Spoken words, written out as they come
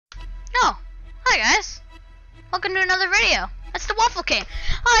Hi guys, welcome to another video. That's the Waffle King.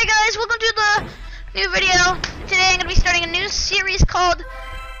 Hi guys, welcome to the new video. Today I'm going to be starting a new series called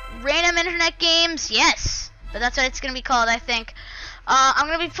Random Internet Games. Yes, but that's what it's going to be called, I think. I'm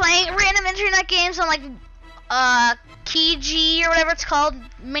going to be playing random internet games on like Key or whatever it's called,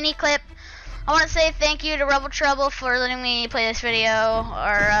 mini clip. I want to say thank you to Trouble for letting me play this video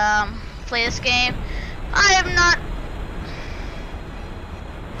or play this game. I am not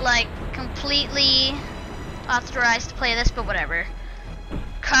like completely authorized to play this, but whatever.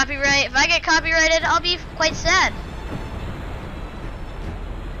 Copyright. If I get copyrighted, I'll be quite sad.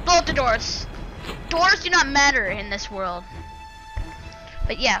 Blow up the doors. Doors do not matter in this world.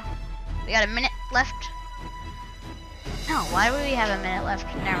 But yeah, we got a minute left. No, why would we have a minute left?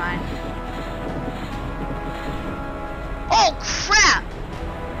 Never mind. Oh crap!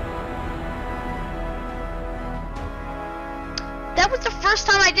 That was the first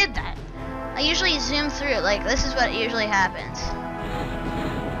time I did that. I usually zoom through it, like this is what usually happens.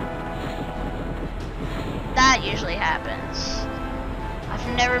 That usually happens. I've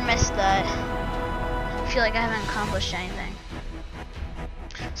never missed that. I feel like I haven't accomplished anything.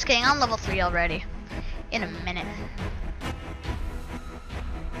 Just kidding, I'm level 3 already. In a minute.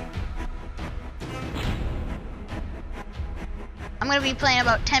 I'm gonna be playing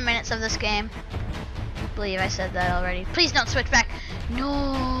about 10 minutes of this game. I believe I said that already. Please don't switch back.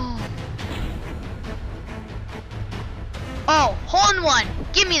 No. Oh, hole in one.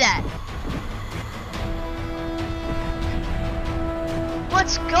 Give me that.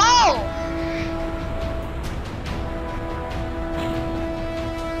 Let's go.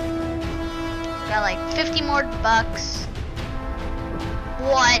 Got like 50 more bucks.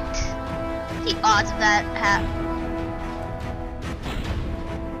 What? The odds of that happening?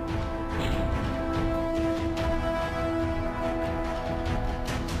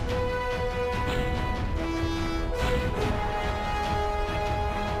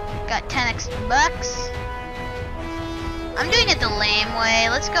 Got 10 extra bucks. I'm doing it the lame way.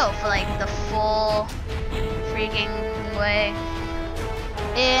 Let's go for like the full freaking way.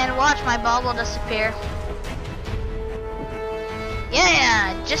 And watch, my ball will disappear.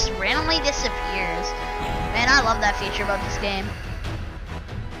 Yeah, it just randomly disappears. Man, I love that feature about this game.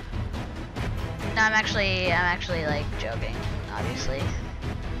 No, I'm actually like joking, obviously.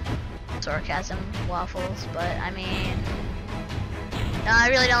 Sarcasm, waffles, but I mean, no, I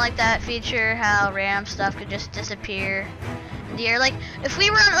really don't like that feature, how random stuff could just disappear in the air. Like, if we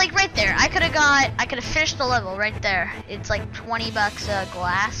were like right there, I could have finished the level right there. It's like 20 bucks a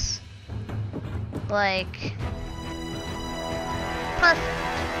glass. Like, perfect.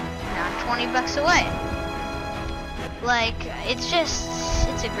 Now I'm 20 bucks away. Like, it's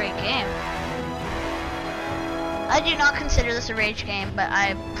a great game. I do not consider this a rage game, but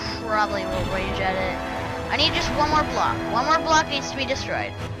I probably will rage at it. I need just one more block. One more block needs to be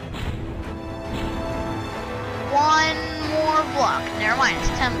destroyed. One more block. Never mind, it's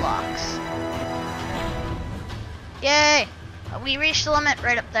 10 blocks. Yay! We reached the limit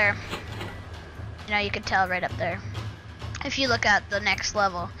right up there. You know, you can tell right up there. If you look at the next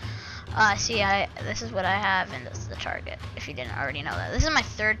level. See, this is what I have, and this is the target, if you didn't already know that. This is my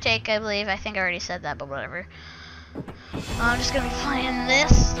third take, I believe. I think I already said that, but whatever. I'm just gonna be playing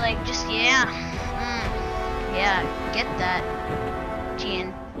this, like, just, yeah. Yeah, get that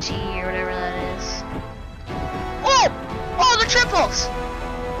TNT or whatever that is. Oh! Oh, the triples!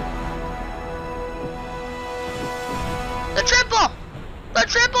 The triple! The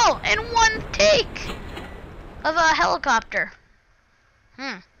triple in one take of a helicopter.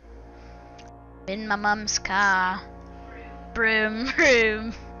 In my mom's car. Broom,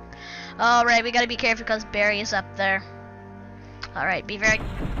 broom. Alright, we gotta be careful because Barry is up there. Alright, be very...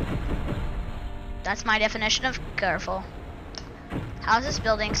 That's my definition of careful. How's this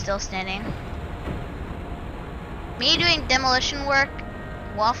building still standing? Me doing demolition work,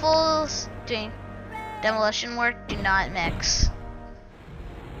 waffles doing demolition work do not mix.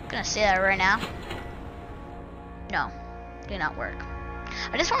 I'm gonna say that right now. No, do not work.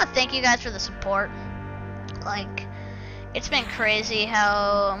 I just want to thank you guys for the support. Like, it's been crazy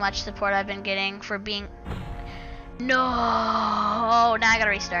how much support I've been getting for being... No! Oh, now I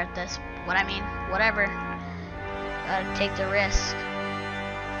gotta restart this. What I mean, whatever. Gotta take the risk.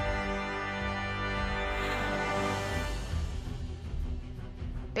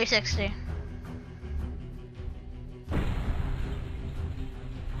 $360.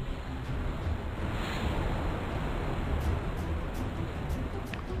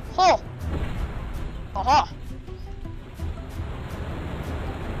 Oh! Oh!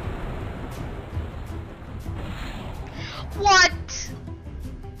 What?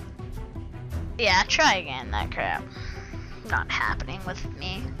 Yeah, try again. That crap. Not happening with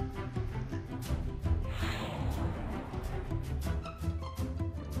me.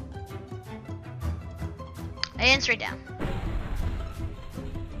 And straight down.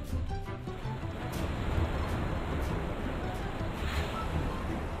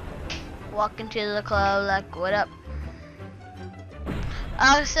 Walk into the club like, what up?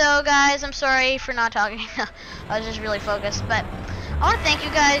 So guys, I'm sorry for not talking. I was just really focused, but I want to thank you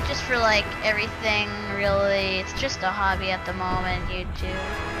guys just for like everything. Really, it's just a hobby at the moment, YouTube.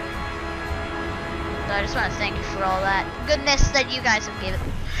 So I just want to thank you for all that goodness that you guys have given.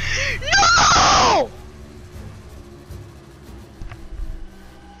 No!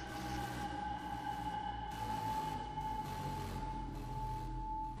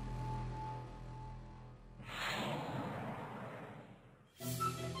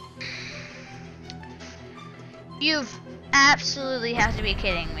 You've absolutely have to be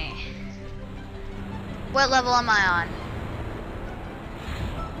kidding me. What level am I on?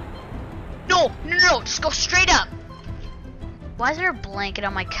 No, no, no, just go straight up. Why is there a blanket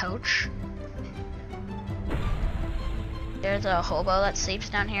on my couch? There's a hobo that sleeps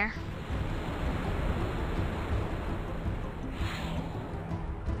down here.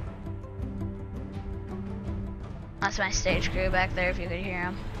 That's my stage crew back there if you could hear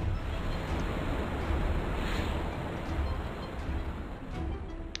him.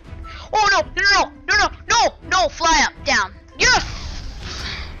 Oh no, no, no, no, no, no, no, fly up, down. Yes!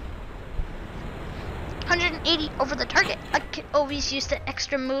 180 over the target. I can always use the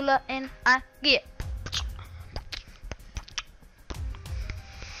extra moolah and I get.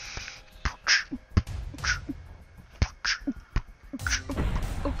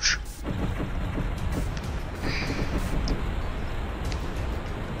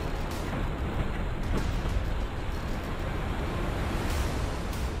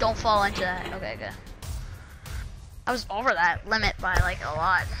 Don't fall into that. Okay, good. I was over that limit by like a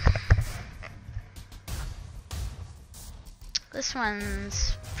lot. This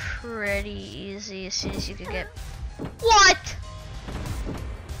one's pretty easy as soon as you could get. What?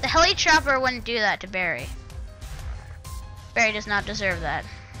 The heli chopper wouldn't do that to Barry. Barry does not deserve that.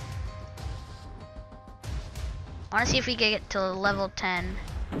 I want to see if we can get to level 10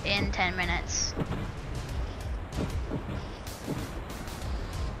 in 10 minutes.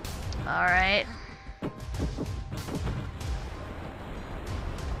 Alright.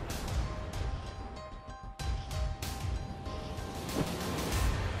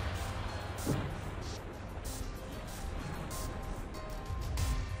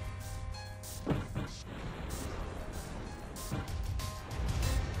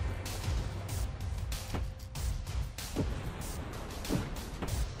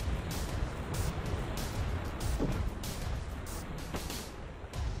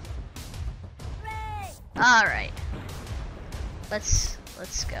 All right, let's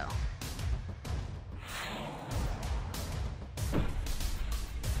go.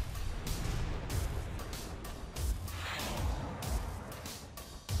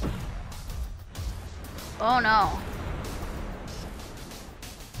 Oh no.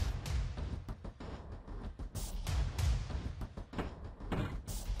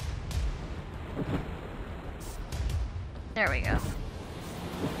 There we go.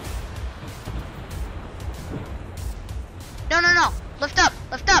 No, no, no. Lift up.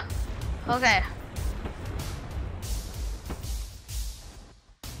 Lift up. Okay.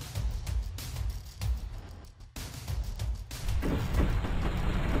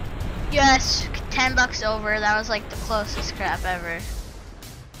 Yes. $10 over. That was like the closest crap ever.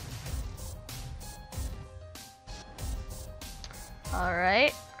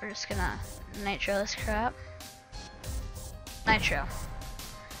 Alright. We're just gonna nitro this crap. Nitro.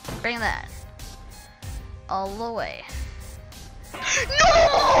 Bring that. All the way.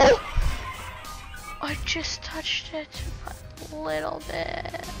 No! I just touched it a little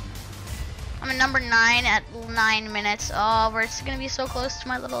bit. I'm at number 9 at 9 minutes. Oh, we're gonna be so close to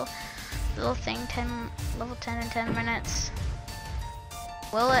my little thing. Level 10 in 10 minutes.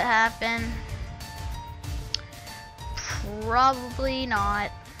 Will it happen? Probably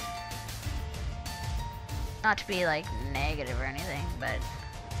not. Not to be like negative or anything, but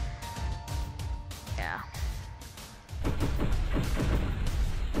yeah.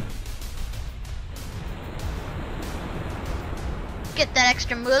 Get that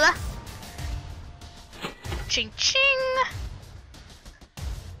extra moolah. Ching ching.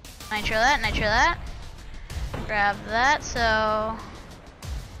 Nitro that, nitro that. Grab that, so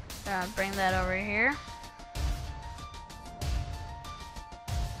bring that over here.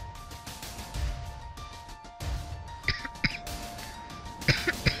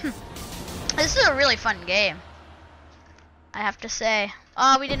 This is a really fun game, I have to say.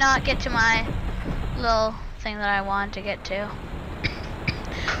 Oh, we did not get to my little thing that I wanted to get to.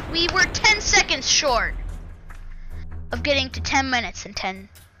 We were 10 seconds short of getting to 10 minutes in 10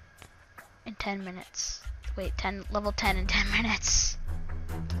 minutes. Wait, level 10 in 10 minutes.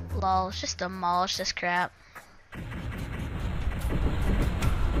 Lol, let's just demolish this crap.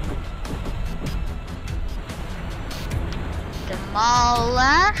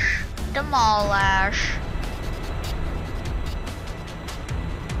 Demolish, demolish.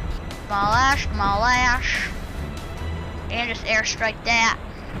 Demolish, demolish. And just airstrike that.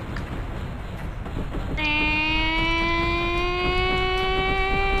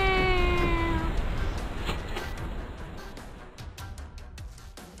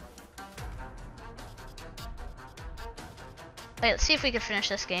 Wait, let's see if we can finish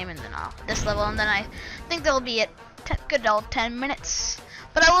this game and then this level, and then I think that'll be it. Good old 10 minutes.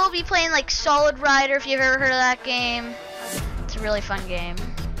 But I will be playing like Solid Rider, if you've ever heard of that game. It's a really fun game.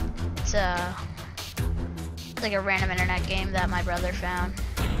 It's like a random internet game that my brother found.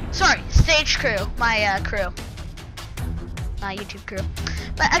 Sorry, Stage Crew, my crew, my YouTube crew.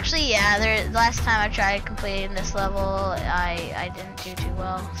 But actually, yeah, the last time I tried completing this level, I didn't do too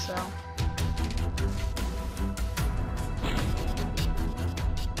well, so.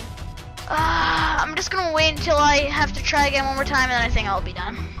 I'm just gonna wait until I have to try again one more time, and then I think I'll be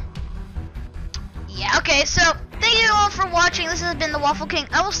done. Yeah, okay, so thank you all for watching. This has been the Waffle King.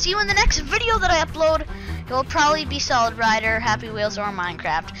 I will see you in the next video that I upload. It will probably be Solid Rider, Happy Wheels, or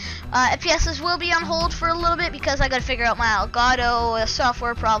Minecraft. FPSs will be on hold for a little bit because I gotta figure out my Elgato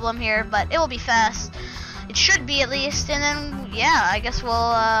software problem here, but it will be fast. It should be, at least, and then, yeah, I guess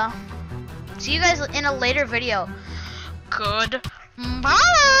we'll see you guys in a later video. Goodbye!